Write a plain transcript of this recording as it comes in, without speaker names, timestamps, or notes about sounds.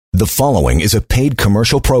The following is a paid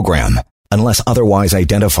commercial program. Unless otherwise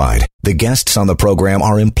identified, the guests on the program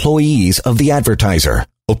are employees of the advertiser.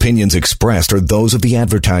 Opinions expressed are those of the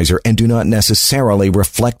advertiser and do not necessarily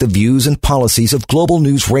reflect the views and policies of Global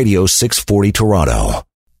News Radio 640 Toronto.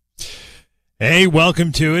 Hey,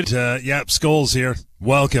 welcome to it. Scholes here.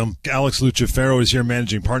 Welcome. Alex Lucifero is here,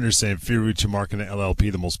 managing partner, Samfiru Tumarkin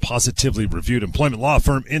LLP, the most positively reviewed employment law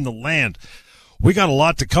firm in the land. We got a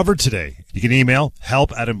lot to cover today. You can email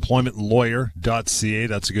help@employmentlawyer.ca.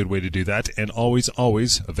 That's a good way to do that. And always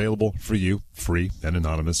available for you, free and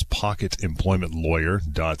anonymous,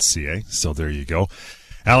 pocketemploymentlawyer.ca. So there you go.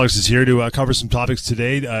 Alex is here to cover some topics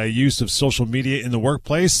today. Use of social media in the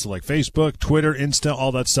workplace, like Facebook, Twitter, Insta,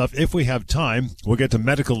 all that stuff. If we have time, we'll get to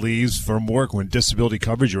medical leaves from work when disability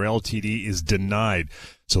coverage or LTD is denied.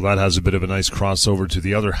 So that has a bit of a nice crossover to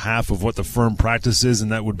the other half of what the firm practices,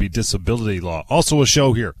 and that would be disability law. Also a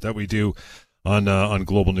show here that we do on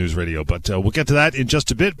Global News Radio. But we'll get to that in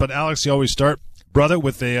just a bit. But Alex, you always start, brother,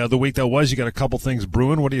 with the week that was. You got a couple things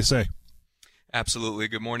brewing. What do you say? Absolutely.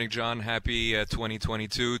 Good morning, John. Happy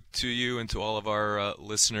 2022 to you and to all of our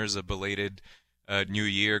listeners. A belated new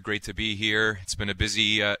year. Great to be here. It's been a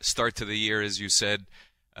busy start to the year, as you said.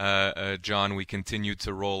 John, we continue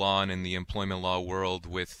to roll on in the employment law world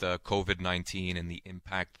with COVID-19 and the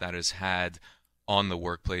impact that has had on the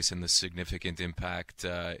workplace and the significant impact.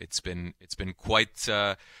 It's been quite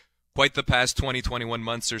the past 21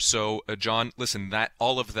 months or so. John, listen,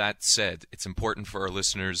 all of that said, it's important for our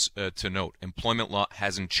listeners to note, employment law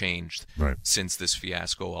hasn't changed since this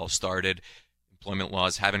fiasco all started. Employment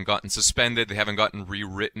laws haven't gotten suspended. They haven't gotten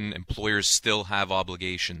rewritten. Employers still have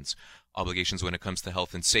obligations when it comes to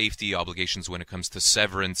health and safety, obligations when it comes to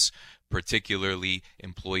severance. Particularly,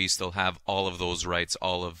 employees still have all of those rights,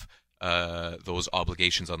 all of those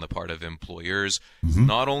obligations on the part of employers,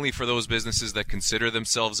 not only for those businesses that consider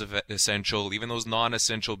themselves essential, even those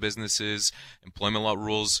non-essential businesses. Employment law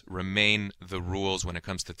rules remain the rules when it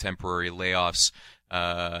comes to temporary layoffs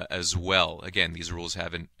as well. Again, these rules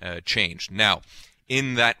haven't changed. Now,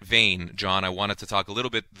 in that vein, John, I wanted to talk a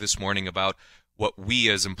little bit this morning about what we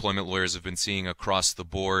as employment lawyers have been seeing across the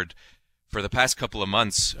board for the past couple of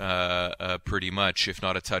months, pretty much, if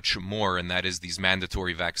not a touch more, and that is these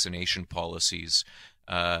mandatory vaccination policies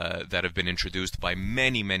that have been introduced by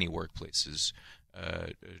many workplaces.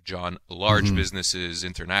 John, large businesses,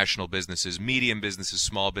 international businesses, medium businesses,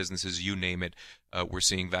 small businesses, you name it. We're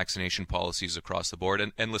seeing vaccination policies across the board.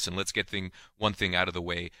 And listen, let's get one thing out of the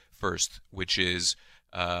way first, which is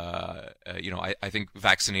I think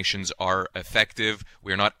vaccinations are effective.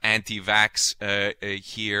 We're not anti-vax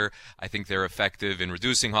here. I think they're effective in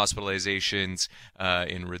reducing hospitalizations,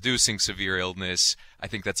 in reducing severe illness. I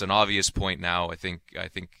think that's an obvious point now. I think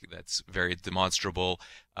that's very demonstrable.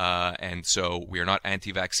 And so we are not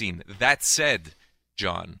anti-vaccine. That said,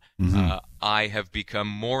 John, I have become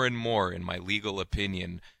more and more, in my legal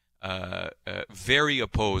opinion, very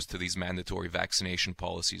opposed to these mandatory vaccination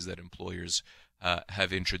policies that employers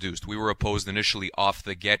have introduced. We were opposed initially off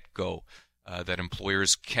the get-go that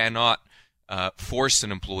employers cannot force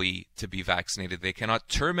an employee to be vaccinated. They cannot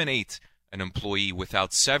terminate an employee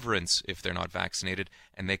without severance if they're not vaccinated,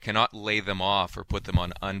 and they cannot lay them off or put them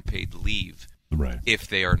on unpaid leave if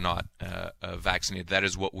they are not vaccinated. That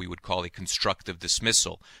is what we would call a constructive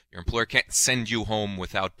dismissal. Your employer can't send you home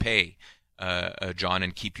without pay, John,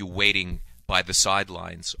 and keep you waiting by the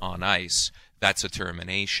sidelines on ice. That's a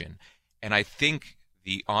termination. And I think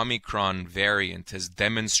the Omicron variant has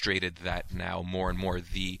demonstrated that now more and more,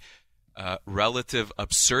 the relative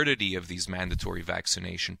absurdity of these mandatory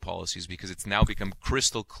vaccination policies, because it's now become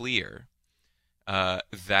crystal clear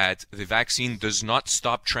that the vaccine does not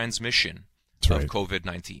stop transmission of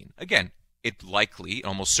COVID-19. Again, it likely,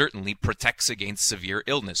 almost certainly, protects against severe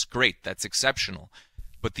illness. Great, that's exceptional.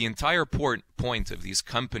 But the entire point of these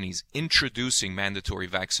companies introducing mandatory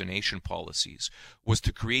vaccination policies was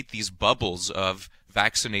to create these bubbles of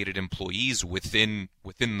vaccinated employees within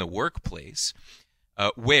the workplace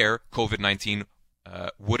where COVID-19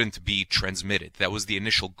 wouldn't be transmitted. That was the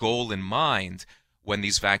initial goal in mind when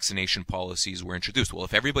these vaccination policies were introduced. Well,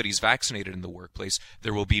 if everybody's vaccinated in the workplace,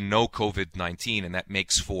 there will be no COVID-19, and that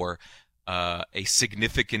makes for a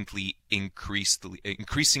significantly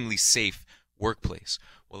increasingly safe workplace.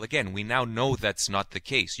 Well, again, we now know that's not the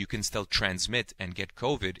case. You can still transmit and get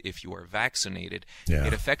COVID if you are vaccinated. Yeah.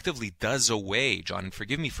 It effectively does away, John, and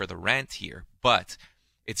forgive me for the rant here, but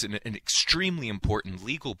it's an extremely important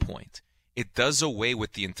legal point. It does away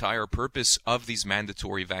with the entire purpose of these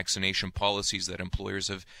mandatory vaccination policies that employers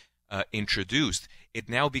have introduced. it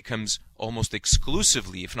now becomes almost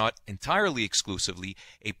exclusively, if not entirely exclusively,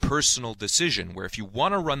 a personal decision where if you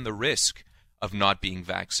want to run the risk of not being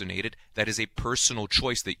vaccinated, that is a personal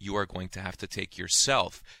choice that you are going to have to take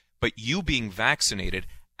yourself. But you being vaccinated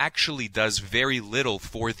actually does very little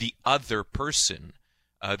for the other person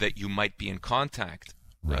that you might be in contact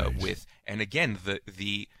with. And again,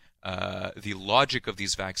 the logic of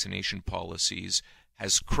these vaccination policies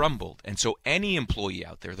has crumbled. And so any employee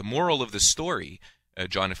out there, the moral of the story,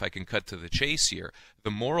 John, if I can cut to the chase here,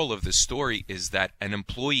 the moral of the story is that an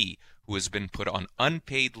employee who has been put on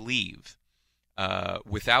unpaid leave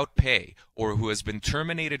without pay, or who has been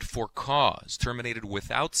terminated for cause, terminated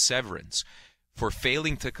without severance, for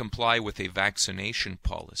failing to comply with a vaccination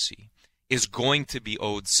policy, is going to be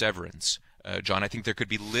owed severance. John, I think there could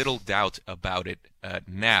be little doubt about it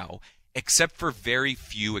now, except for very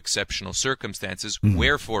few exceptional circumstances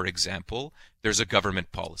where, for example, there's a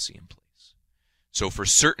government policy in place. So for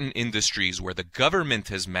certain industries where the government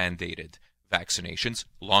has mandated vaccinations,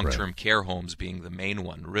 long-term care homes being the main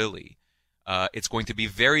one, really, it's going to be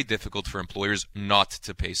very difficult for employers not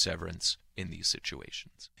to pay severance in these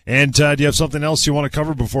situations. And do you have something else you want to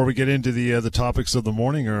cover before we get into the topics of the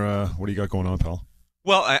morning, or what do you got going on, pal?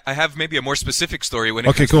 Well, I have maybe a more specific story when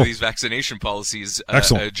it comes to these vaccination policies,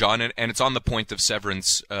 John, and it's on the point of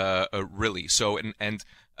severance, really. So, and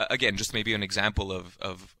again, just maybe an example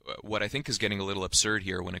of what I think is getting a little absurd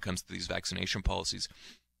here when it comes to these vaccination policies.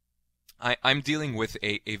 I'm dealing with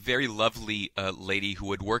a very lovely lady who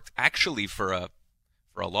had worked actually for a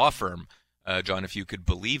law firm, John, if you could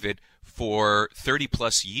believe it, for 30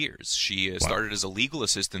 plus years. She started as a legal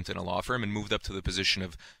assistant in a law firm and moved up to the position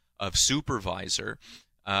of supervisor.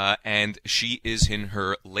 And she is in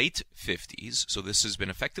her late 50s, so this has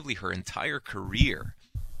been effectively her entire career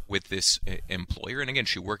with this employer. And again,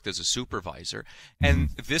 she worked as a supervisor. And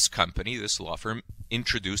this company, this law firm,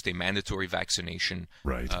 introduced a mandatory vaccination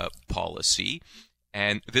policy.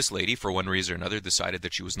 And this lady, for one reason or another, decided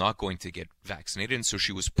that she was not going to get vaccinated. And so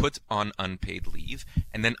she was put on unpaid leave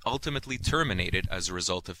and then ultimately terminated as a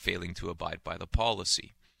result of failing to abide by the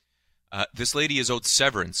policy. This lady is owed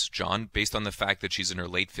severance, John, based on the fact that she's in her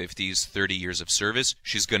late 50s, 30 years of service.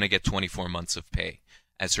 She's going to get 24 months of pay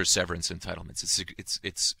as her severance entitlements.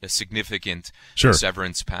 It's a significant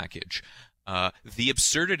severance package. The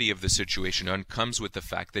absurdity of the situation comes with the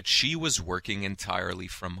fact that she was working entirely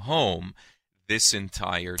from home this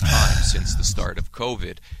entire time since the start of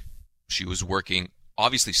COVID. She was working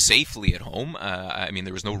obviously safely at home. I mean,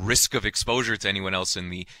 there was no risk of exposure to anyone else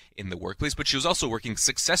in the workplace, but she was also working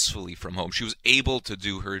successfully from home. She was able to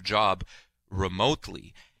do her job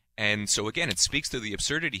remotely. And so again, it speaks to the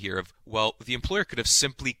absurdity here of, well, the employer could have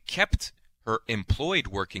simply kept her employed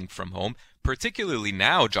working from home, particularly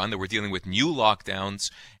now, John, that we're dealing with new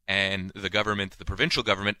lockdowns and the government, the provincial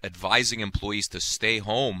government, advising employees to stay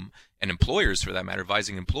home, and employers, for that matter,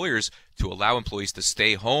 advising employers to allow employees to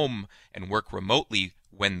stay home and work remotely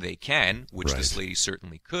when they can, which this lady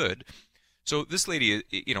certainly could. So this lady,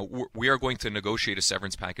 we are going to negotiate a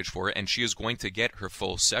severance package for her, and she is going to get her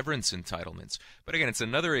full severance entitlements. But again, it's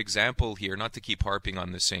another example here, not to keep harping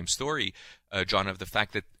on the same story, John, of the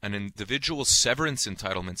fact that an individual's severance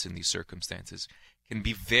entitlements in these circumstances can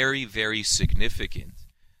be very, very significant.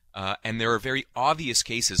 And there are very obvious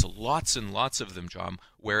cases, lots and lots of them, John,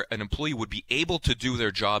 where an employee would be able to do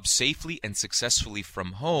their job safely and successfully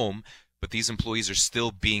from home, but these employees are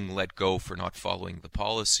still being let go for not following the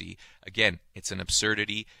policy. Again, it's an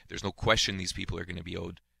absurdity. There's no question these people are going to be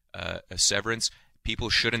owed a severance.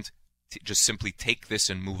 People shouldn't just simply take this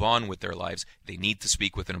and move on with their lives. They need to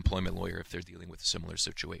speak with an employment lawyer if they're dealing with a similar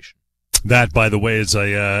situation. That, by the way, is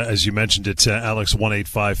as you mentioned, it's Alex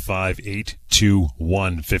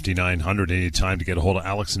 1-855-821-5900. Any time to get a hold of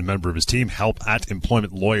Alex and a member of his team,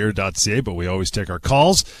 help@employmentlawyer.ca. But we always take our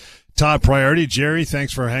calls. Top priority, Jerry.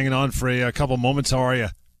 Thanks for hanging on for a couple moments. How are you?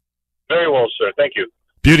 Very well, sir. Thank you.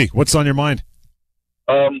 Beauty. What's on your mind?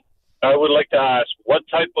 I would like to ask what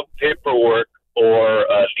type of paperwork or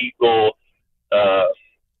legal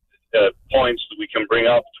points that we can bring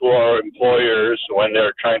up to our employers when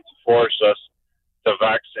they're trying to force us to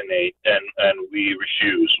vaccinate and we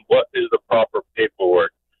refuse. What is the proper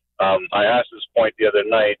paperwork? I asked this point the other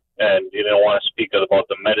night, and he didn't want to speak about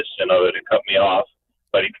the medicine of it and cut me off.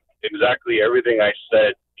 But exactly everything I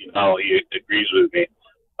said, he agrees with me.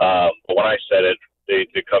 But when I said it, they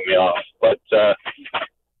cut me off. But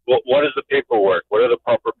what is the paperwork? What are the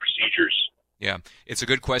proper procedures? Yeah, it's a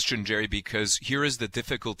good question, Jerry, because here is the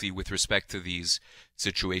difficulty with respect to these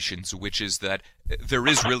situations, which is that there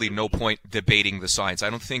is really no point debating the science.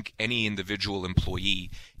 I don't think any individual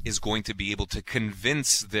employee is going to be able to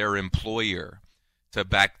convince their employer to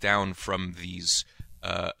back down from these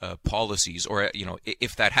policies, or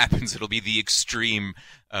if that happens, it'll be the extreme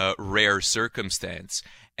rare circumstance.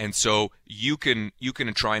 And so you can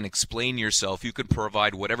try and explain yourself. You can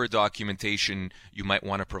provide whatever documentation you might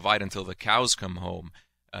want to provide until the cows come home,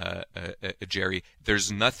 Jerry.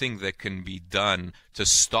 There's nothing that can be done to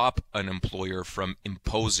stop an employer from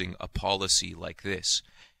imposing a policy like this.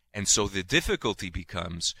 And so the difficulty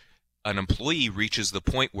becomes an employee reaches the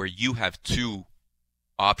point where you have two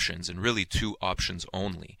options, and really two options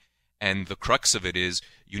only. And the crux of it is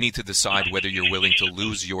you need to decide whether you're willing to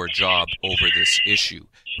lose your job over this issue,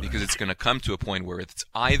 because it's going to come to a point where it's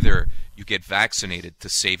either you get vaccinated to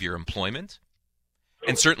save your employment,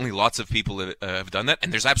 and certainly lots of people have done that,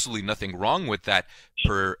 and there's absolutely nothing wrong with that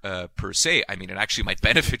per se. I mean, it actually might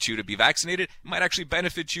benefit you to be vaccinated. It might actually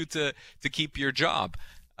benefit you to keep your job.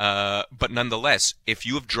 But nonetheless, if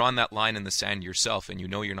you have drawn that line in the sand yourself and you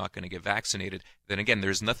know you're not going to get vaccinated, then again,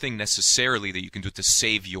 there's nothing necessarily that you can do to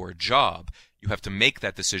save your job. You have to make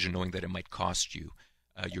that decision knowing that it might cost you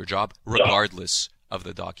your job, regardless of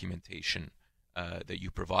the documentation that you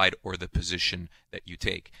provide or the position that you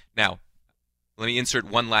take. Now, let me insert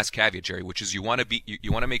one last caveat, Jerry, which is you want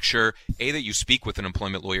to make sure, A, that you speak with an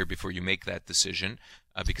employment lawyer before you make that decision,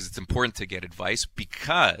 because it's important to get advice,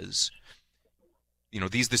 because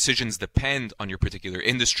these decisions depend on your particular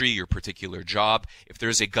industry, your particular job. If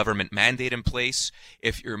there's a government mandate in place,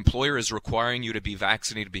 if your employer is requiring you to be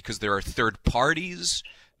vaccinated because there are third parties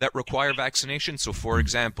that require vaccination. So, for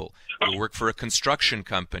example, you work for a construction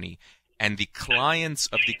company and the clients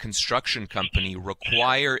of the construction company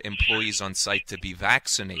require employees on site to be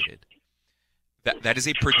vaccinated. That is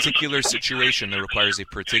a particular situation that requires a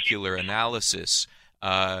particular analysis,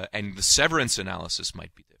 and the severance analysis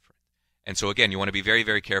might be different. And so, again, you want to be very,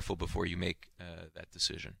 very careful before you make that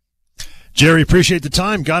decision. Jerry, appreciate the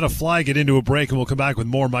time. Got to fly, get into a break, and we'll come back with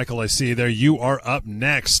more. Michael, I see you there. You are up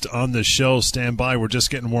next on the show. Stand by. We're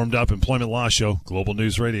just getting warmed up. Employment Law Show, Global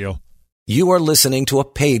News Radio. You are listening to a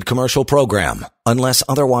paid commercial program. Unless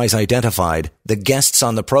otherwise identified, the guests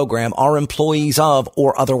on the program are employees of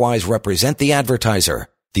or otherwise represent the advertiser.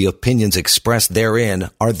 The opinions expressed therein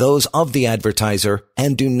are those of the advertiser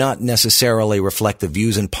and do not necessarily reflect the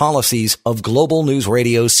views and policies of Global News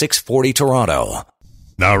Radio 640 Toronto.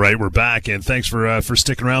 All right, we're back, and thanks for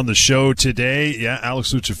sticking around the show today. Yeah,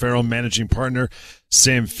 Alex Lucifero, managing partner,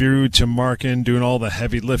 Samfiru Tamarkin doing all the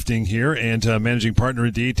heavy lifting here, and managing partner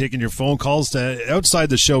indeed, taking your phone calls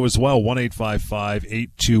outside the show as well,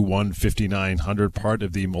 1-855-821-5900, part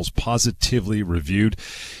of the most positively reviewed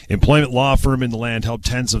employment law firm in the land, help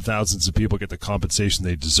tens of thousands of people get the compensation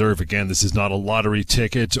they deserve. Again, this is not a lottery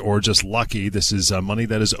ticket or just lucky. This is money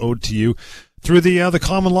that is owed to you through the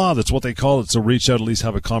common law. That's what they call it. So reach out, at least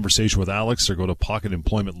have a conversation with Alex, or go to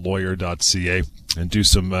pocketemploymentlawyer.ca and do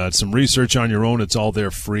some research on your own. It's all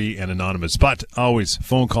there, free and anonymous. But always,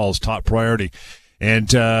 phone calls, top priority.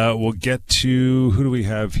 And we'll get to, who do we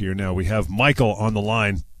have here now? We have Michael on the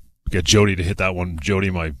line. Get Jody to hit that one.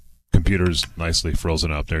 Jody, my computer's nicely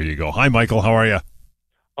frozen up. There you go. Hi, Michael. How are you?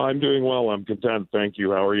 I'm doing well. I'm content. Thank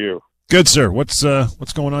you. How are you? Good, sir. What's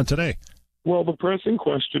going on today? Well, the pressing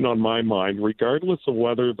question on my mind, regardless of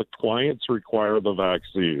whether the clients require the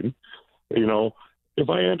vaccine, if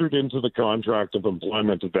I entered into the contract of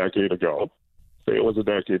employment a decade ago, say it was a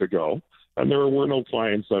decade ago, and there were no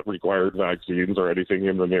clients that required vaccines or anything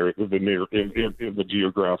in the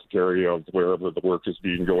geographic area of wherever the work is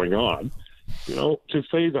being going on, to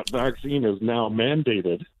say that vaccine is now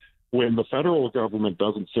mandated when the federal government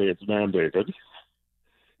doesn't say it's mandated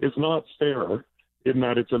is not fair, in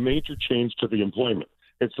that it's a major change to the employment.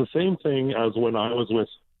 It's the same thing as when I was with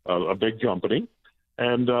a big company,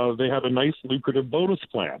 and they had a nice lucrative bonus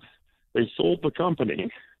plan. They sold the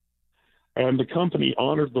company, and the company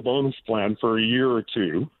honored the bonus plan for a year or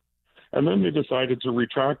two, and then they decided to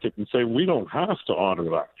retract it and say, we don't have to honor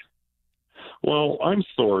that. Well, I'm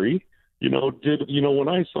sorry. When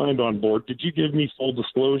I signed on board, did you give me full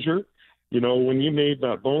disclosure? When you made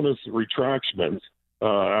that bonus retraction,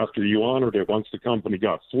 after you honored it, once the company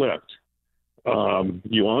got flipped,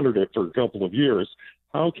 you honored it for a couple of years.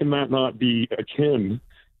 How can that not be akin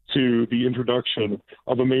to the introduction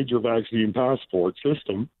of a major vaccine passport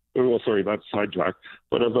system? Well, sorry, that's sidetracked,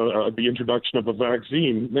 but of the introduction of a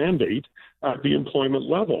vaccine mandate at the employment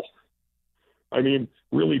level. I mean,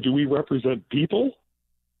 really, do we represent people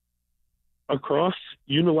across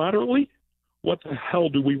unilaterally? What the hell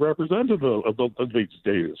do we represent of these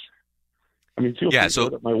days? I mean, feel free to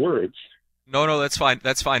edit my words. No, that's fine.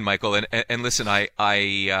 That's fine, Michael. And listen, I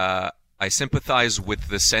sympathize with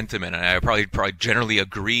the sentiment, and I probably generally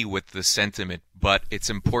agree with the sentiment. But it's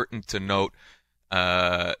important to note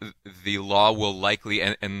the law will likely,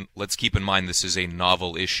 and let's keep in mind this is a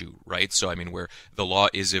novel issue, right? So, I mean, where the law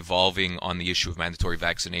is evolving on the issue of mandatory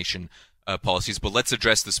vaccination policies. But let's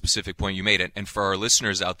address the specific point you made. And for our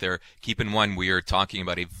listeners out there, keep in mind we are talking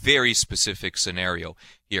about a very specific scenario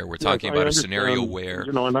here. We're talking about a scenario where...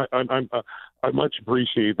 You know, and I much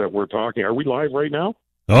appreciate that we're talking. Are we live right now?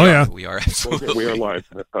 Oh, yeah. We are, absolutely. Okay, we are live.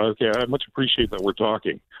 Okay, I much appreciate that we're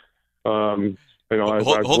talking. Hold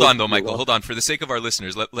on, though, Michael. Hold on. For the sake of our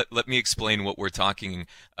listeners, let me explain what we're talking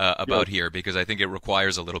about here, because I think it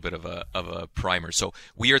requires a little bit of a primer. So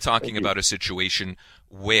we are talking about a situation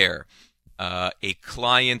where a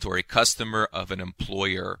client or a customer of an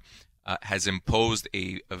employer has imposed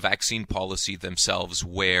a vaccine policy themselves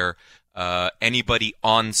where anybody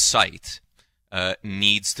on site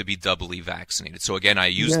needs to be doubly vaccinated. So again, I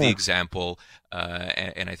use the example,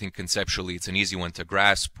 and I think conceptually it's an easy one to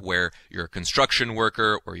grasp, where you're a construction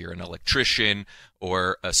worker or you're an electrician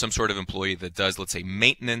or some sort of employee that does, let's say,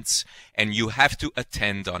 maintenance, and you have to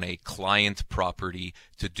attend on a client property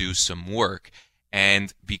to do some work.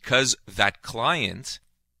 And because that client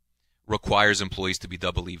requires employees to be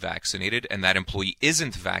doubly vaccinated and that employee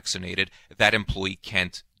isn't vaccinated, that employee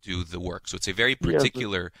can't do the work. So it's a very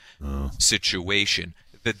particular situation.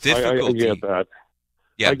 The difficulty... I get that.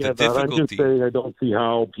 Yeah, I get the that. difficulty... I'm just saying I don't see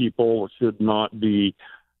how people should not be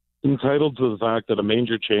entitled to the fact that a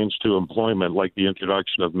major change to employment, like the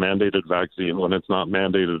introduction of mandated vaccine when it's not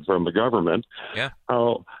mandated from the government,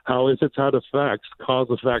 how if it's had effects,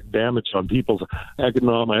 cause-effect damage on people's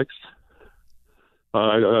economics,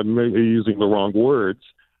 I'm maybe using the wrong words,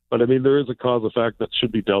 but I mean, there is a cause-effect that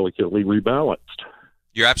should be delicately rebalanced.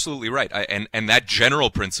 You're absolutely right. And that general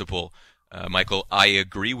principle, Michael, I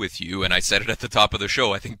agree with you, and I said it at the top of the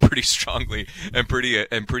show, I think pretty strongly and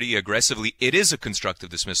pretty aggressively. It is a constructive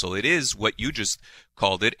dismissal. It is what you just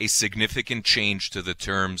called it, a significant change to the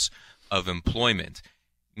terms of employment.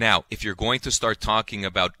 Now, if you're going to start talking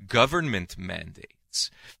about government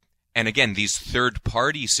mandates, and again, these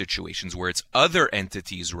third-party situations where it's other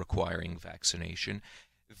entities requiring vaccination,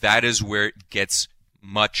 that is where it gets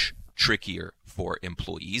much trickier for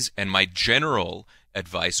employees. And my general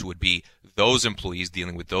advice would be those employees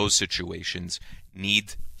dealing with those situations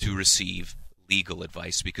need to receive legal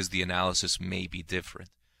advice, because the analysis may be different.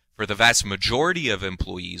 For the vast majority of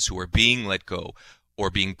employees who are being let go or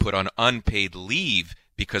being put on unpaid leave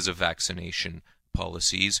because of vaccination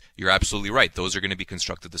policies, you're absolutely right. Those are going to be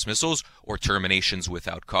constructive dismissals or terminations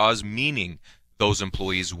without cause, meaning those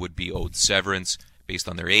employees would be owed severance based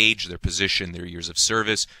on their age, their position, their years of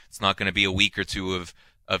service. It's not going to be a week or two of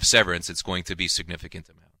severance. It's going to be significant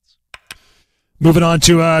amounts. Moving on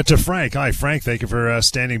to Frank. Hi, Frank. Thank you for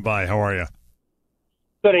standing by. How are you?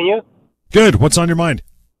 Good, and you? Good. What's on your mind?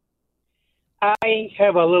 I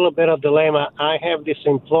have a little bit of dilemma. I have this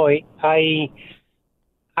employee.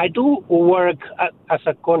 I do work as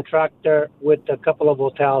a contractor with a couple of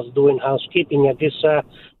hotels doing housekeeping. And this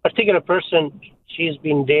particular person, she's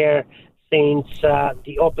been there since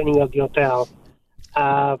the opening of the hotel.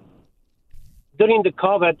 During the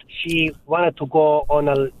COVID, she wanted to go on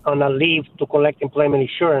a leave to collect employment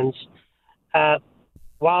insurance.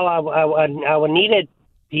 While I needed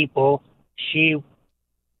people, she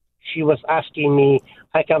was asking me,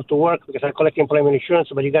 I come to work because I collect employment insurance,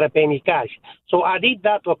 but you got to pay me cash. So I did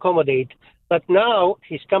that to accommodate. But now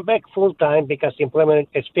she's come back full time because the employment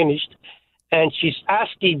is finished, and she's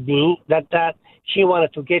asking me that she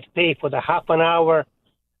wanted to get paid for the half an hour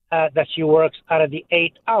that she works out of the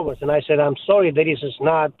 8 hours. And I said, I'm sorry, that is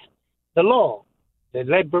not the law. The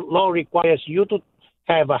labor law requires you to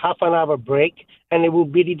have a half an hour break, and it will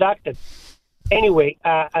be deducted. Anyway,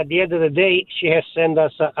 at the end of the day, she has sent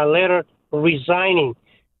us a letter resigning.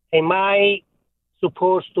 Am I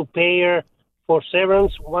supposed to pay her for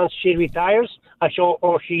severance once she retires,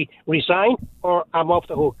 or she resigns, or I'm off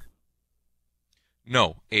the hook?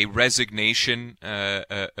 No, a resignation,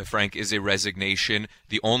 Frank, is a resignation.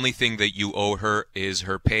 The only thing that you owe her is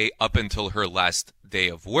her pay up until her last day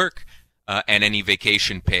of work, and any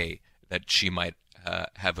vacation pay that she might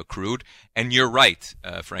have accrued. And you're right,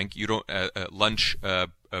 Frank. You don't lunch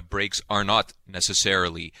breaks are not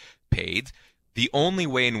necessarily paid. The only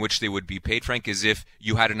way in which they would be paid, Frank, is if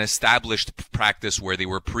you had an established practice where they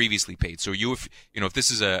were previously paid. So if this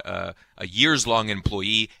is a years-long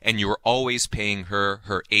employee and you were always paying her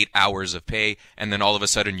 8 hours of pay, and then all of a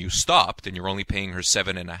sudden you stopped and you're only paying her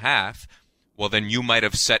 7.5, well, then you might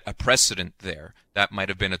have set a precedent there. That might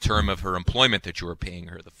have been a term of her employment that you were paying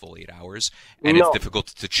her the full 8 hours, and it's difficult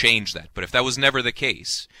to change that. But if that was never the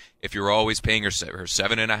case, if you were always paying her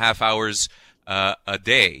 7.5 hours a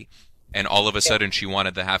day, and all of a sudden she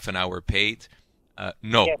wanted the half an hour paid,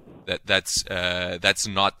 No, Yeah. that's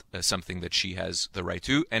not something that she has the right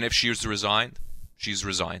to. And if she's resigned, she's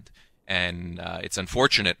resigned. And it's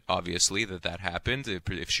unfortunate, obviously, that happened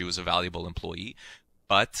if she was a valuable employee.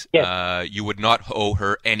 But you would not owe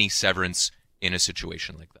her any severance in a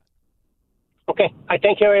situation like that. Okay. I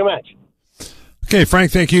thank you very much. Okay,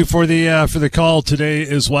 Frank, thank you for the call today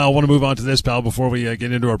as well. I want to move on to this, pal, before we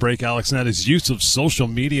get into our break, Alex, and that is use of social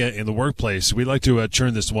media in the workplace. We like to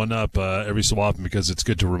churn this one up every so often because it's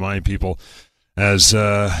good to remind people as,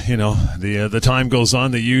 the time goes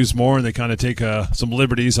on, they use more and they kind of take some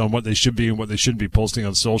liberties on what they should be and what they shouldn't be posting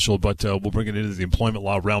on social, but we'll bring it into the employment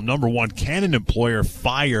law realm. Number one, can an employer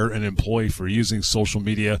fire an employee for using social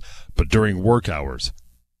media but during work hours?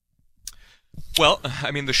 Well,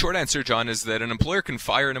 I mean, the short answer, John, is that an employer can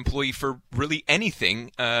fire an employee for really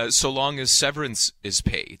anything so long as severance is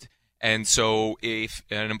paid. And so if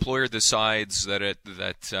an employer decides that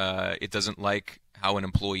it doesn't like how an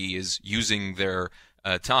employee is using their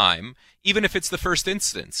time, even if it's the first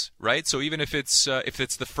instance, right? So even if it's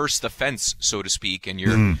the first offense, so to speak, and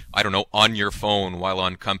you're, I don't know, on your phone while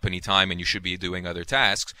on company time and you should be doing other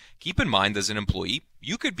tasks, keep in mind as an employee,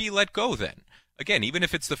 you could be let go then. Again, even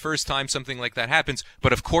if it's the first time something like that happens,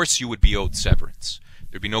 but of course you would be owed severance.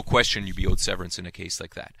 There'd be no question you'd be owed severance in a case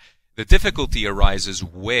like that. The difficulty arises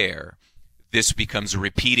where this becomes a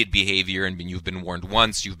repeated behavior, and you've been warned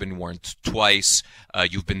once, you've been warned twice,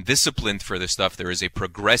 you've been disciplined for this stuff. There is a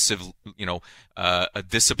progressive, a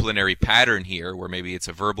disciplinary pattern here where maybe it's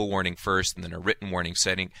a verbal warning first and then a written warning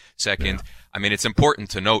second. Yeah. I mean, it's important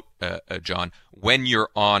to note, John, when you're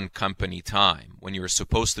on company time, when you're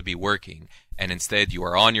supposed to be working, and instead you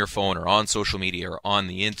are on your phone or on social media or on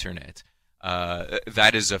the internet,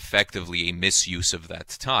 that is effectively a misuse of that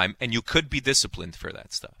time, and you could be disciplined for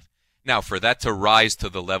that stuff. Now, for that to rise to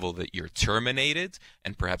the level that you're terminated,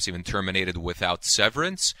 and perhaps even terminated without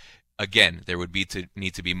severance, again, there would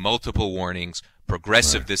need to be multiple warnings,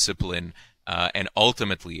 progressive discipline, and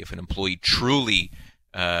ultimately, if an employee truly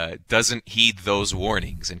doesn't heed those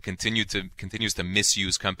warnings and continues to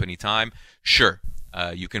misuse company time, sure,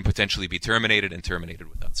 you can potentially be terminated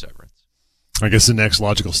without severance. I guess the next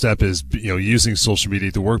logical step is, using social media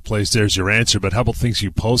at the workplace. There's your answer. But how about things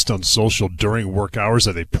you post on social during work hours?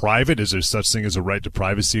 Are they private? Is there such thing as a right to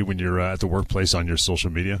privacy when you're at the workplace on your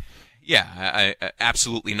social media? Yeah, I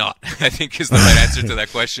absolutely not, I think is the right answer to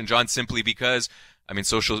that question, John, simply because, I mean,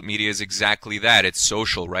 social media is exactly that. It's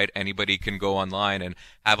social, right? Anybody can go online and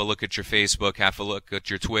have a look at your Facebook, have a look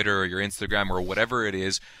at your Twitter or your Instagram or whatever it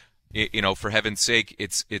is. For heaven's sake,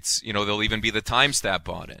 it's there'll even be the timestamp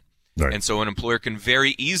on it. Right. And so an employer can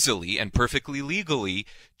very easily and perfectly legally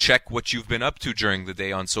check what you've been up to during the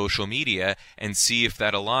day on social media and see if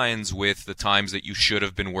that aligns with the times that you should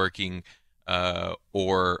have been working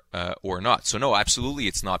or not. So no, absolutely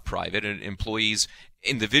it's not private. And employees,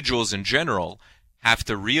 individuals in general, have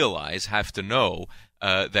to know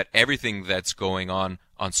that everything that's going on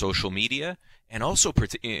social media, and also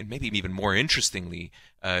maybe even more interestingly,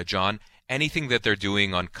 John, anything that they're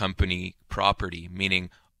doing on company property, meaning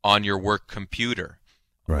on your work computer,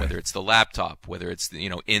 whether it's the laptop, whether it's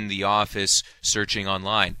in the office searching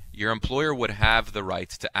online, your employer would have the right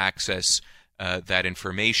to access that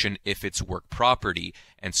information if it's work property,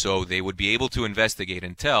 and so they would be able to investigate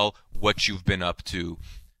and tell what you've been up to.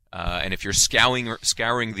 And if you're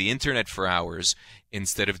scouring the internet for hours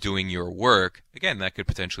instead of doing your work, again, that could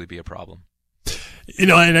potentially be a problem.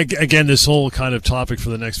 And again, this whole kind of topic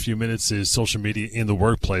for the next few minutes is social media in the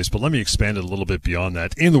workplace, but let me expand it a little bit beyond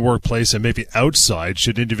that. In the workplace and maybe outside,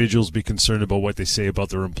 should individuals be concerned about what they say about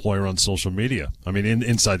their employer on social media? I mean,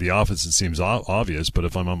 inside the office, it seems obvious, but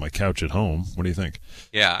if I'm on my couch at home, what do you think?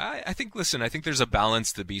 Yeah, I think there's a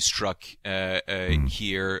balance to be struck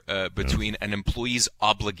here between an employee's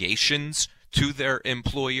obligations to their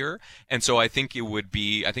employer. And so I think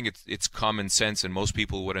it's common sense, and most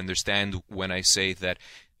people would understand when I say that,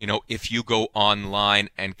 if you go online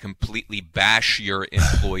and completely bash your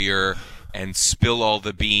employer and spill all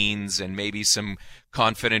the beans and maybe some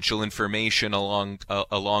confidential information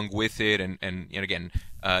along with it, and again,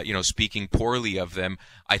 speaking poorly of them,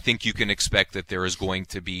 I think you can expect that there is going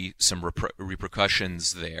to be some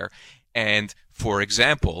repercussions there. And for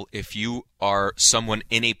example, if you are someone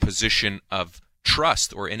in a position of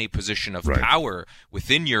trust or in a position of power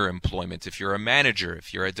within your employment, if you're a manager,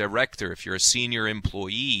 if you're a director, if you're a senior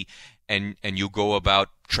employee, and you go about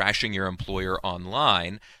trashing your employer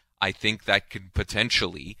online, I think that could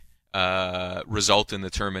potentially result in the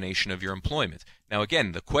termination of your employment. Now,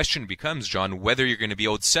 again, the question becomes, John, whether you're going to be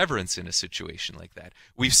owed severance in a situation like that.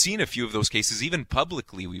 We've seen a few of those cases, even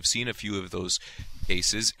publicly. We've seen a few of those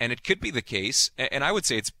cases, and it could be the case, and I would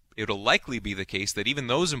say it'll likely be the case that even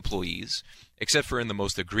those employees, except for in the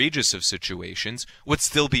most egregious of situations, would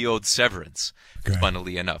still be owed severance,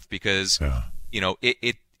 funnily enough, because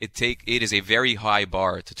it is a very high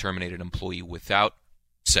bar to terminate an employee without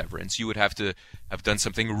severance. You would have to have done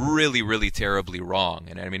something really, really terribly wrong,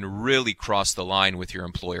 and I mean really cross the line with your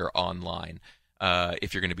employer online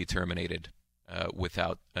if you're going to be terminated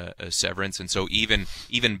without a severance. And so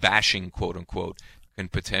even bashing, quote unquote, can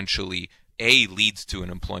potentially A, lead to an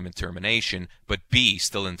employment termination, but B,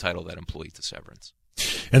 still entitle that employee to severance.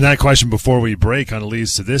 And that question before we break kind of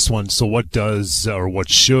leads to this one. So what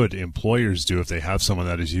should employers do if they have someone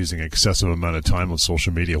that is using excessive amount of time on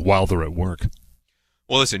social media while they're at work?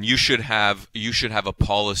 Well, listen, you should have a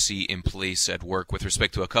policy in place at work with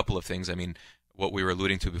respect to a couple of things. I mean, what we were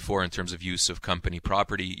alluding to before in terms of use of company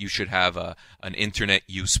property, you should have an internet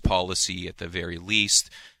use policy at the very least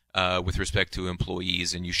with respect to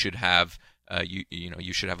employees, and you should have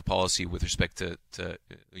you should have a policy with respect to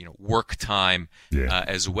work time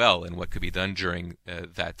as well, and what could be done during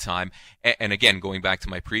that time. And again, going back to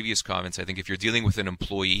my previous comments, I think if you're dealing with an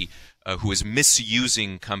employee who is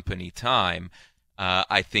misusing company time,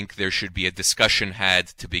 I think there should be a discussion had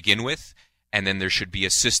to begin with, and then there should be a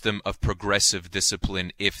system of progressive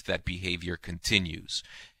discipline if that behavior continues.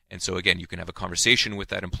 And so again, you can have a conversation with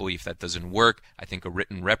that employee. If that doesn't work, I think a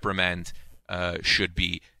written reprimand should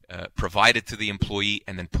be provided to the employee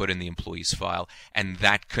and then put in the employee's file, and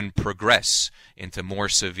that can progress into more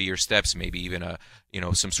severe steps, maybe even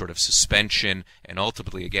some sort of suspension. And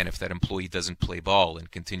ultimately, again, if that employee doesn't play ball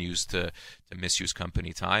and continues to misuse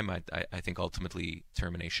company time, I think ultimately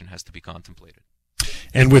termination has to be contemplated.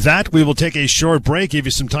 And with that, we will take a short break, give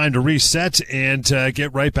you some time to reset, and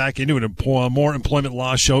get right back into it. More Employment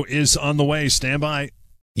Law Show is on the way. Stand by.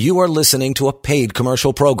 You are listening to a paid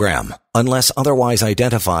commercial program. Unless otherwise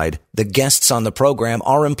identified, the guests on the program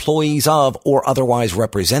are employees of or otherwise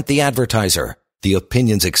represent the advertiser. The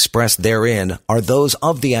opinions expressed therein are those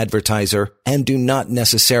of the advertiser and do not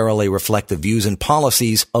necessarily reflect the views and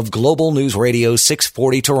policies of Global News Radio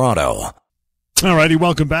 640 Toronto. All righty,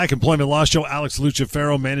 welcome back. Employment Law Show. Alex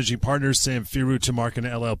Lucifero, managing partner, Samfiru Tamarkin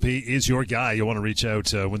LLP is your guy. You'll want to reach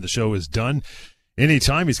out when the show is done.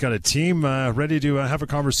 Anytime. He's got a team ready to have a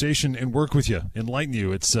conversation and work with you, enlighten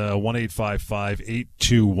you. It's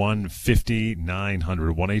 1-855-821-5900,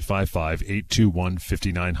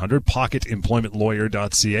 1-855-821-5900,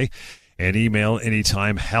 pocketemploymentlawyer.ca, and email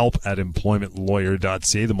anytime,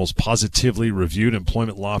 help@employmentlawyer.ca, the most positively reviewed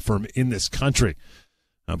employment law firm in this country.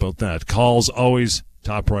 How about that? Calls always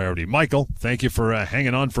top priority. Michael, thank you for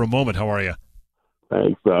hanging on for a moment. How are you?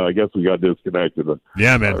 Thanks. I guess we got disconnected.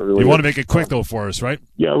 Yeah, man. You want to make it quick, though, for us, right?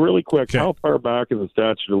 Yeah, really quick. Okay. How far back in the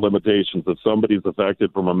statute of limitations, if somebody's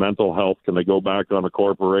affected from a mental health, can they go back on a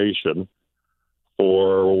corporation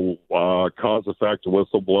for cause-effect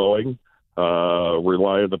whistleblowing,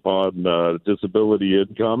 reliant upon disability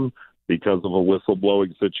income because of a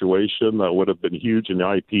whistleblowing situation that would have been huge in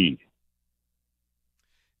IP?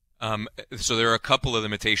 So there are a couple of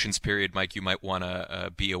limitations period, Mike, you might want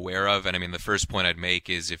to be aware of. And I mean, the first point I'd make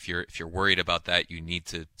is if you're worried about that, you need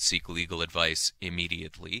to seek legal advice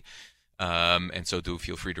immediately. And so do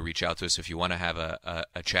feel free to reach out to us if you want to have a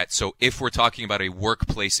chat. So if we're talking about a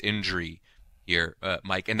workplace injury here,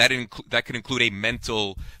 Mike, and that could include a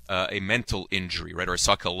mental injury, right, or a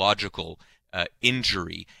psychological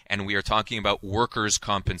injury, and we are talking about workers'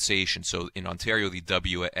 compensation. So in Ontario, the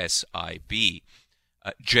WSIB.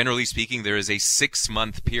 Generally speaking, there is a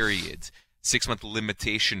 6-month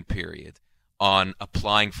limitation period on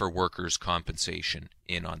applying for workers' compensation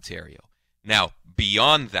in Ontario. Now,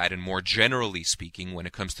 beyond that, and more generally speaking, when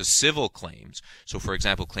it comes to civil claims, so for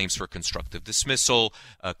example, claims for constructive dismissal,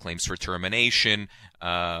 claims for termination,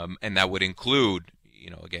 and that would include,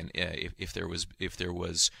 again, if there was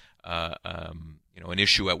an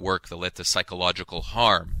issue at work that led to psychological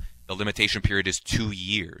harm, the limitation period is 2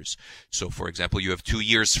 years. So, for example, you have 2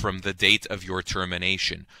 years from the date of your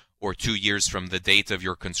termination or 2 years from the date of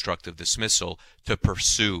your constructive dismissal to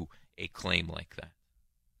pursue a claim like that.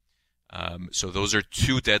 So those are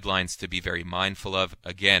two deadlines to be very mindful of.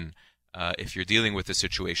 Again, if you're dealing with a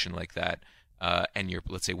situation like that and you're,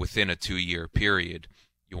 let's say, within a 2-year period,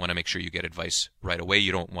 you want to make sure you get advice right away.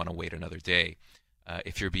 You don't want to wait another day.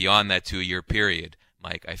 If you're beyond that 2-year period,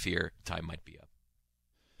 Mike, I fear time might be up.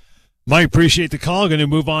 Mike, appreciate the call. Going to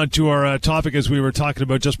move on to our topic as we were talking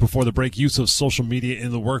about just before the break, use of social media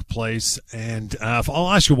in the workplace. And I'll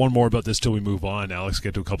ask you one more about this till we move on. Alex,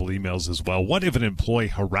 get to a couple of emails as well. What if an employee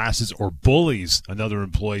harasses or bullies another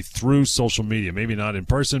employee through social media? Maybe not in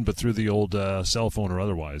person, but through the old cell phone or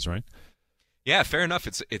otherwise, right? Yeah, fair enough.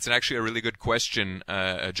 It's actually a really good question,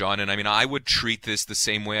 John. And I mean, I would treat this the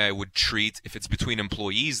same way I would treat, if it's between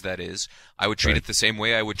employees, that is, I would treat it the same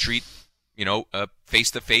way I would treat,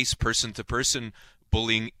 face-to-face, person-to-person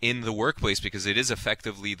bullying in the workplace, because it is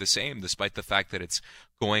effectively the same, despite the fact that it's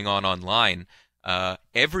going on online.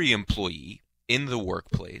 Every employee in the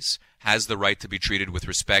workplace has the right to be treated with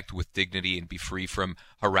respect, with dignity, and be free from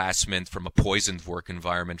harassment, from a poisoned work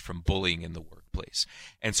environment, from bullying in the workplace.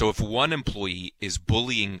 And so if one employee is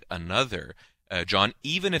bullying another, John,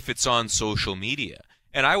 even if it's on social media,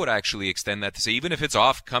 and I would actually extend that to say even if it's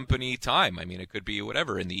off company time, I mean, it could be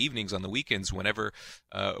whatever, in the evenings, on the weekends, whenever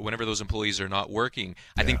those employees are not working.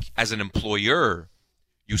 I think as an employer,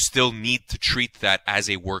 you still need to treat that as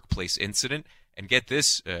a workplace incident. And get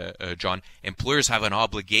this, John, employers have an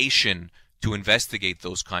obligation to investigate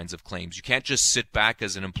those kinds of claims. You can't just sit back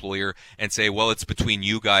as an employer and say, well, it's between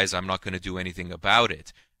you guys, I'm not going to do anything about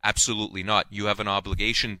it. Absolutely not. You have an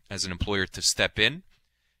obligation as an employer to step in,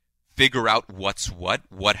 figure out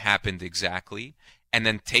what happened exactly, and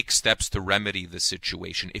then take steps to remedy the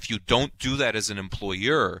situation. If you don't do that as an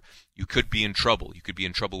employer, you could be in trouble. You could be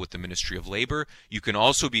in trouble with the Ministry of Labor. You can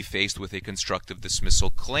also be faced with a constructive dismissal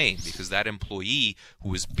claim, because that employee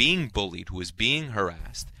who is being bullied, who is being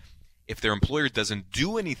harassed, if their employer doesn't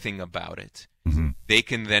do anything about it, they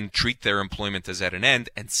can then treat their employment as at an end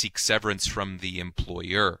and seek severance from the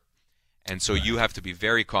employer. And so you have to be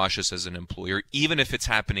very cautious as an employer, even if it's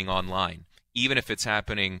happening online. Even if it's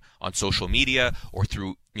happening on social media or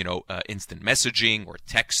through, instant messaging or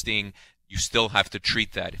texting, you still have to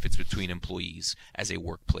treat that, if it's between employees, as a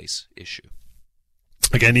workplace issue.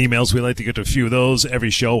 Again, emails, we like to get to a few of those every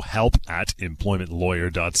show,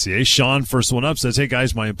 help@employmentlawyer.ca. Sean, first one up, says, hey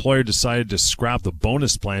guys, my employer decided to scrap the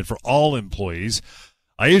bonus plan for all employees.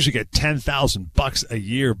 I usually get $10,000 a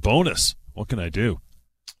year bonus. What can I do?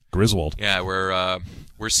 Griswold. Yeah, we're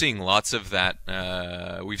seeing lots of that.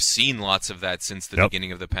 We've seen lots of that since the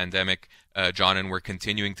beginning of the pandemic, John, and we're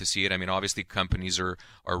continuing to see it. I mean, obviously, companies are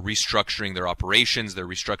restructuring their operations. They're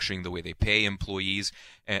restructuring the way they pay employees.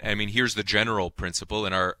 And I mean, here's the general principle,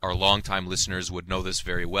 and our longtime listeners would know this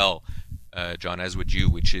very well, John, as would you,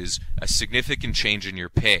 which is a significant change in your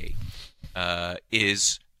pay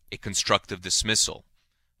is a constructive dismissal,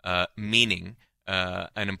 meaning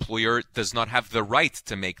an employer does not have the right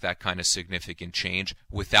to make that kind of significant change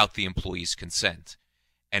without the employee's consent.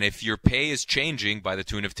 And if your pay is changing by the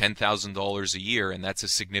tune of $10,000 a year, and that's a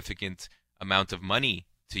significant amount of money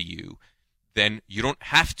to you, then you don't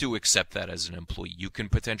have to accept that as an employee. You can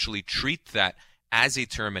potentially treat that as a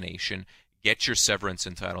termination, get your severance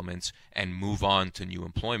entitlements, and move on to new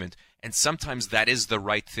employment. And sometimes that is the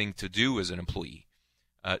right thing to do as an employee,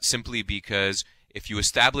 simply because if you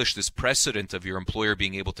establish this precedent of your employer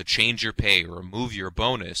being able to change your pay or remove your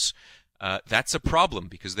bonus, that's a problem,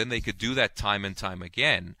 because then they could do that time and time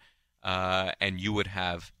again, and you would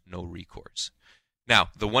have no recourse. Now,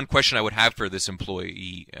 the one question I would have for this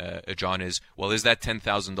employee, John, is, well, is that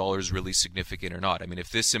 $10,000 really significant or not? I mean,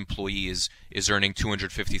 if this employee is earning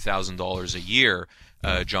 $250,000 a year,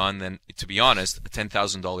 John, then to be honest, a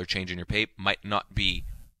 $10,000 change in your pay might not be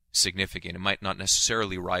significant. It might not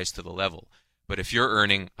necessarily rise to the level. But if you're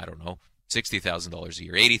earning, I don't know, $60,000 a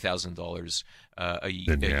year, $80,000 a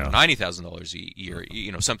year, $90,000 a year,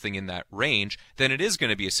 something in that range, then it is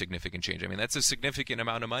going to be a significant change. I mean, that's a significant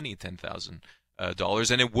amount of money,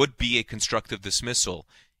 $10,000, and it would be a constructive dismissal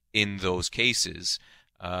in those cases.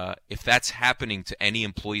 If that's happening to any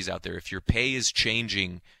employees out there, if your pay is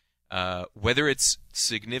changing, whether it's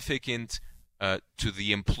significant to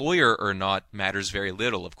the employer or not matters very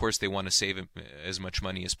little. Of course, they want to save as much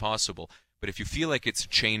money as possible. But if you feel like it's a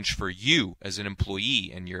change for you as an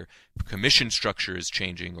employee, and your commission structure is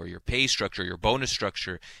changing, or your pay structure, your bonus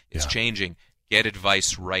structure is changing, get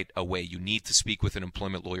advice right away. You need to speak with an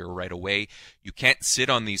employment lawyer right away. You can't sit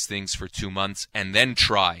on these things for 2 months and then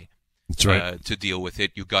try to deal with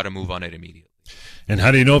it. You got to move on it immediately. And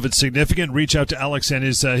how do you know if it's significant? Reach out to Alex and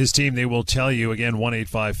his team. They will tell you. Again,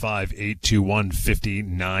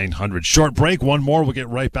 1-855-821-5900. Short break. One more. We'll get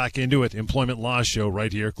right back into it. Employment Law Show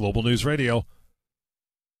right here, Global News Radio.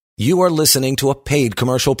 You are listening to a paid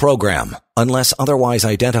commercial program. Unless otherwise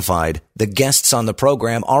identified, the guests on the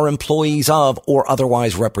program are employees of or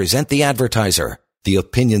otherwise represent the advertiser. The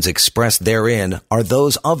opinions expressed therein are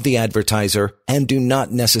those of the advertiser and do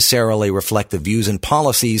not necessarily reflect the views and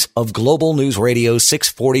policies of Global News Radio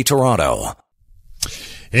 640 Toronto.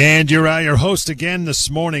 And your host again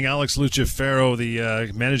this morning, Alex Lucifero,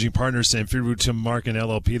 the managing partner, Samfiru Tim Markin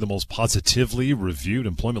LLP, the most positively reviewed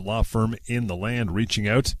employment law firm in the land, reaching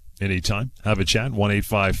out. anytime. Have a chat.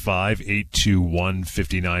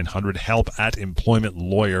 1-855-821-5900. Help at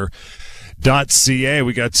employmentlawyer.ca.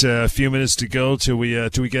 We got a few minutes to go till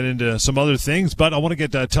we get into some other things, but I want to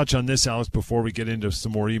get touch on this, Alex, before we get into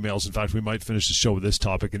some more emails. In fact, we might finish the show with this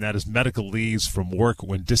topic, and that is medical leaves from work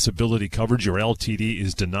when disability coverage, your LTD,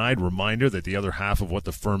 is denied. Reminder that the other half of what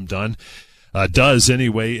the firm does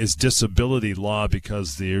anyway is disability law,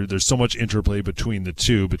 because there's so much interplay between the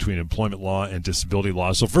two, between employment law and disability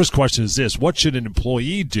law. So first question is this: what should an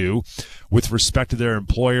employee do with respect to their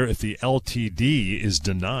employer if the LTD is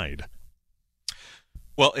denied?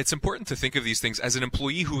 Well, it's important to think of these things as an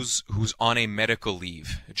employee who's on a medical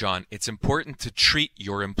leave, John. It's important to treat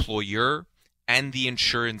your employer and the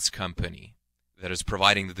insurance company that is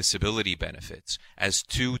providing the disability benefits as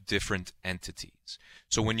two different entities.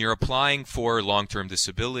 So when you're applying for long-term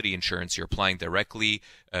disability insurance, you're applying directly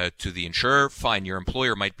to the insurer. Fine, your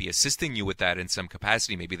employer might be assisting you with that in some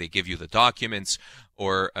capacity. Maybe they give you the documents,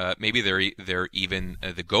 or maybe they're even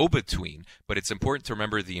the go-between. But it's important to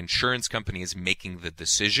remember the insurance company is making the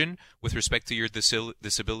decision with respect to your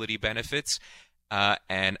disability benefits,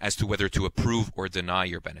 and as to whether to approve or deny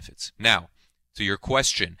your benefits. Now, to your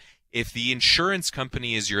question, if the insurance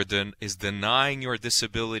company is denying your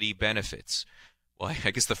disability benefits, well,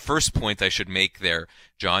 I guess the first point I should make there,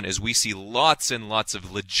 John, is we see lots and lots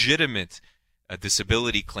of legitimate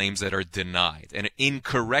disability claims that are denied and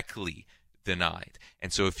incorrectly denied.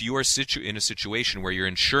 And so if you are in a situation where your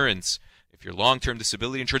insurance, if your long-term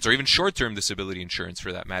disability insurance or even short-term disability insurance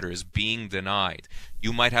for that matter is being denied,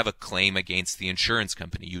 you might have a claim against the insurance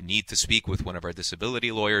company. You need to speak with one of our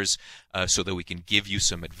disability lawyers so that we can give you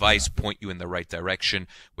some advice, point you in the right direction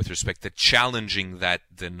with respect to challenging that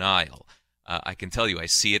denial. I can tell you, I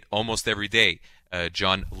see it almost every day,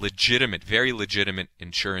 John, very legitimate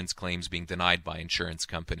insurance claims being denied by insurance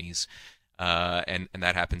companies, and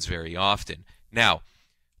that happens very often. Now,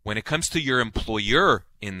 when it comes to your employer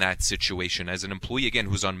in that situation, as an employee, again,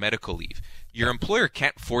 who's on medical leave, your employer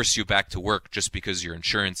can't force you back to work just because your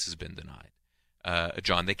insurance has been denied.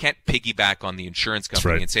 John, they can't piggyback on the insurance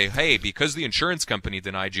company and say, hey, because the insurance company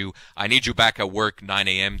denied you, I need you back at work 9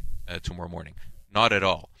 a.m. Tomorrow morning. Not at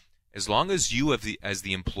all. As long as you as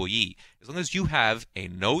the employee, as long as you have a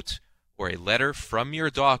note or a letter from your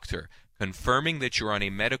doctor confirming that you're on a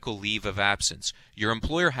medical leave of absence, your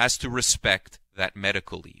employer has to respect that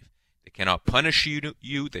medical leave. They cannot punish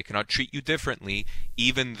you, they cannot treat you differently,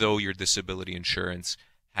 even though your disability insurance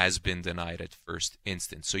has been denied at first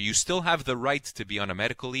instance. So you still have the right to be on a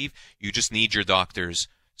medical leave, you just need your doctor's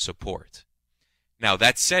support. Now,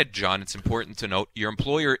 that said, John, it's important to note your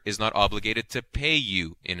employer is not obligated to pay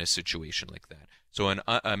you in a situation like that. So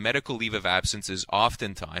a medical leave of absence is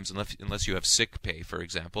oftentimes, unless you have sick pay, for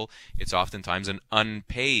example, it's oftentimes an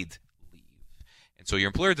unpaid leave. And so your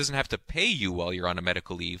employer doesn't have to pay you while you're on a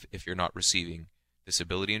medical leave if you're not receiving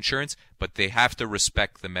disability insurance, but they have to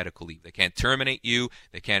respect the medical leave. They can't terminate you.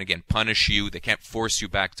 They can't, again, punish you. They can't force you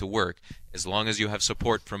back to work as long as you have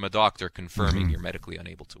support from a doctor confirming you're medically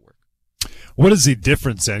unable to work. What is the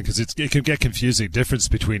difference then? Because it can get confusing, difference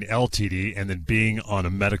between LTD and then being on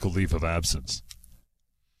a medical leave of absence.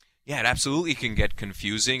 Yeah, it absolutely can get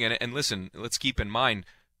confusing. And listen, let's keep in mind,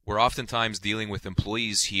 we're oftentimes dealing with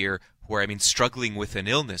employees here who are, struggling with an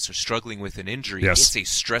illness or struggling with an injury. Yes. It's a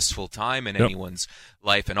stressful time in anyone's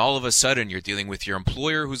life. And all of a sudden, you're dealing with your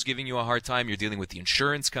employer who's giving you a hard time. You're dealing with the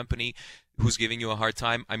insurance company who's giving you a hard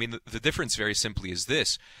time. The difference very simply is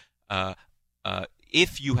this.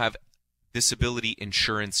 If you have disability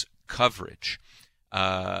insurance coverage,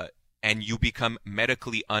 and you become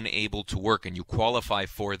medically unable to work and you qualify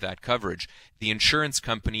for that coverage, the insurance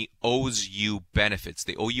company owes you benefits.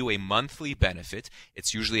 They owe you a monthly benefit.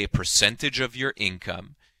 It's usually a percentage of your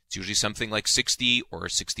income. It's usually something like 60 or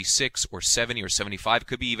 66 or 70 or 75. It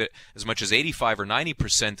could be even as much as 85 or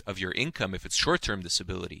 90% of your income if it's short-term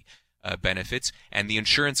disability benefits. And the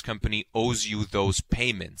insurance company owes you those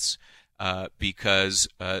payments because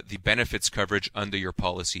the benefits coverage under your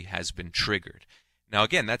policy has been triggered. Now,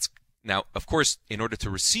 again, Now, of course, in order to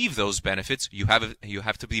receive those benefits, you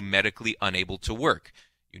have to be medically unable to work.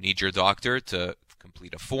 You need your doctor to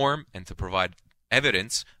complete a form and to provide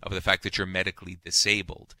evidence of the fact that you're medically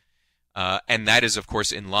disabled. And that is, of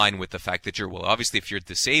course, in line with the fact that obviously, if you're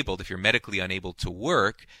disabled, if you're medically unable to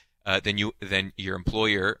work, then your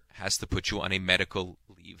employer has to put you on a medical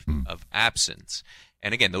leave of absence.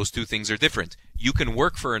 And again, those two things are different. You can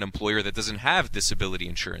work for an employer that doesn't have disability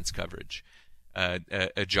insurance coverage,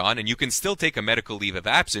 John, and you can still take a medical leave of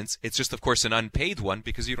absence. It's just, of course, an unpaid one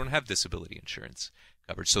because you don't have disability insurance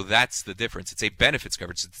coverage. So that's the difference. It's a benefits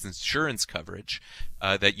coverage. It's insurance coverage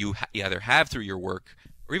that you either have through your work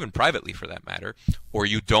or even privately for that matter, or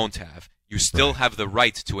you don't have, you still have the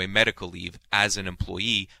right to a medical leave as an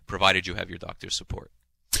employee, provided you have your doctor's support.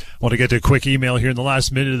 I want to get to a quick email here in the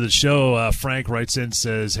last minute of the show. Frank writes in,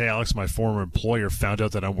 says, "Hey, Alex, my former employer found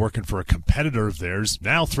out that I'm working for a competitor of theirs,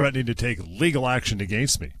 now threatening to take legal action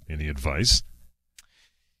against me. Any advice?"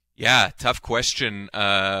 Yeah, tough question,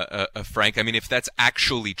 Frank. I mean, if that's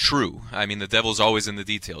actually true, I mean, the devil's always in the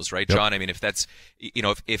details, right, John? Yep. I mean, if that's,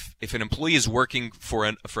 if an employee is working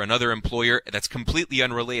for another employer that's completely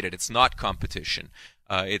unrelated, it's not competition,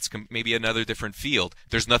 it's maybe another different field,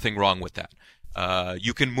 there's nothing wrong with that.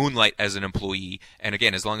 You can moonlight as an employee, and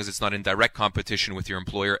again, as long as it's not in direct competition with your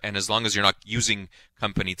employer, and as long as you're not using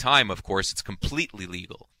company time, of course, it's completely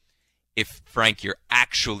legal. If, Frank, you're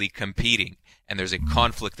actually competing, and there's a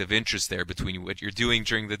conflict of interest there between what you're doing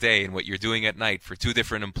during the day and what you're doing at night for two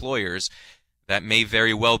different employers, that may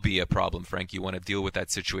very well be a problem, Frank. You want to deal with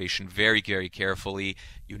that situation very, very carefully.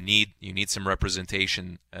 You need some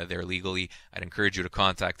representation there legally. I'd encourage you to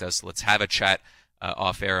contact us. Let's have a chat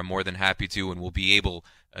off air. I'm more than happy to, and we'll be able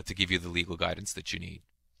to give you the legal guidance that you need.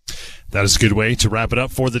 That is a good way to wrap it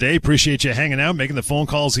up for the day. Appreciate you hanging out, making the phone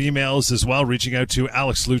calls, emails as well, reaching out to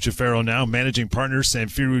Alex Lucifero now, managing partner,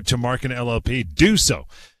 Samfiru Tamarkin LLP. Do so.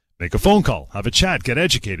 Make a phone call. Have a chat. Get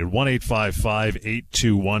educated.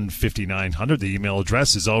 1-855-821-5900. The email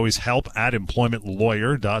address is always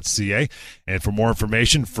help@employmentlawyer.ca. And for more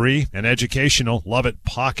information, free and educational, love it,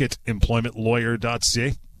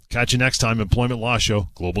 pocketemploymentlawyer.ca. Catch you next time, Employment Law Show,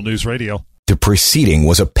 Global News Radio. The preceding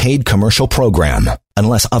was a paid commercial program.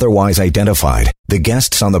 Unless otherwise identified, the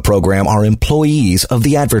guests on the program are employees of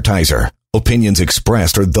the advertiser. Opinions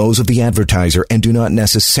expressed are those of the advertiser and do not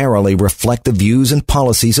necessarily reflect the views and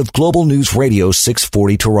policies of Global News Radio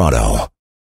 640 Toronto.